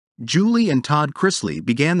Julie and Todd Chrisley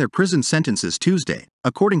began their prison sentences Tuesday,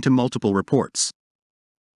 according to multiple reports.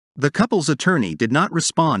 The couple's attorney did not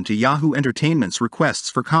respond to Yahoo Entertainment's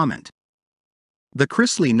requests for comment. The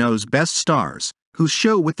Chrisley Knows Best stars, whose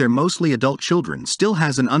show with their mostly adult children still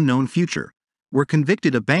has an unknown future, were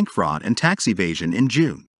convicted of bank fraud and tax evasion in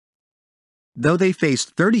June. Though they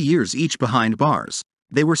faced 30 years each behind bars,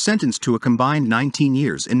 they were sentenced to a combined 19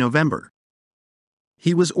 years in November.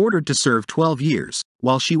 He was ordered to serve 12 years,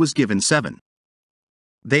 while she was given 7.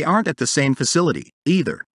 They aren't at the same facility,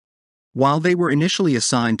 either. While they were initially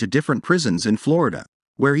assigned to different prisons in Florida,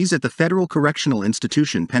 where he's at the Federal Correctional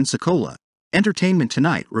Institution Pensacola, Entertainment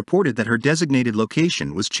Tonight reported that her designated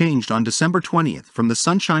location was changed on December 20th from the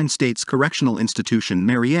Sunshine State's Correctional Institution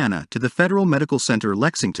Marianna to the Federal Medical Center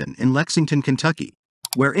Lexington in Lexington, Kentucky,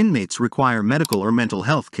 where inmates require medical or mental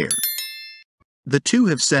health care. The two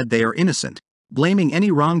have said they are innocent, blaming any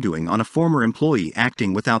wrongdoing on a former employee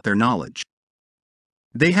acting without their knowledge.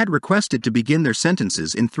 They had requested to begin their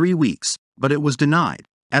sentences in 3 weeks, but it was denied,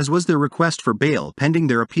 as was their request for bail pending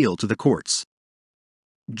their appeal to the courts.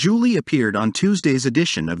 Julie appeared on Tuesday's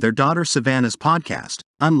edition of their daughter Savannah's podcast,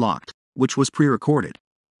 Unlocked, which was pre-recorded.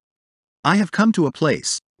 "I have come to a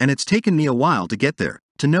place, and it's taken me a while to get there,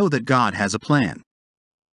 to know that God has a plan.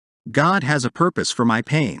 God has a purpose for my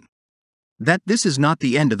pain. That this is not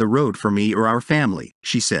the end of the road for me or our family,"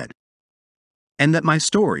 she said. "And that my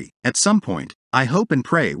story, at some point, I hope and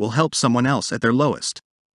pray will help someone else at their lowest."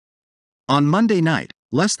 On Monday night,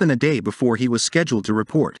 less than a day before he was scheduled to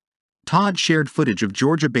report, Todd shared footage of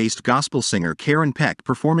Georgia-based gospel singer Karen Peck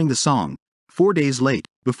performing the song, 4 days late,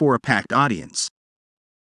 before a packed audience.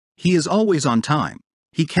 "He is always on time,"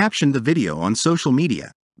 he captioned the video on social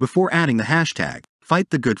media, before adding the hashtag, "Fight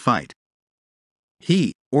the Good Fight."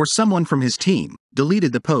 He, or someone from his team,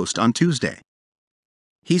 deleted the post on Tuesday.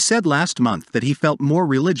 He said last month that he felt more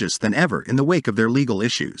religious than ever in the wake of their legal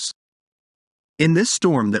issues. "In this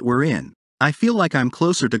storm that we're in, I feel like I'm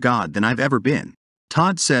closer to God than I've ever been,"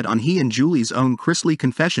 Todd said on he and Julie's own Chrisley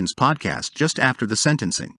Confessions podcast just after the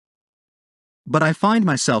sentencing. "But I find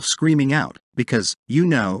myself screaming out, because, you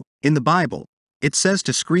know, in the Bible, it says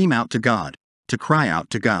to scream out to God, to cry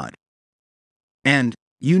out to God. And,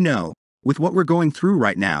 you know, with what we're going through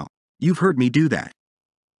right now, you've heard me do that.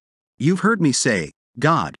 You've heard me say,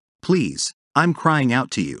 God, please, I'm crying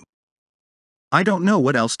out to you. I don't know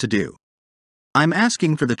what else to do. I'm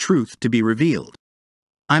asking for the truth to be revealed.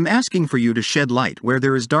 I'm asking for you to shed light where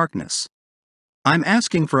there is darkness. I'm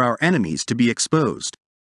asking for our enemies to be exposed.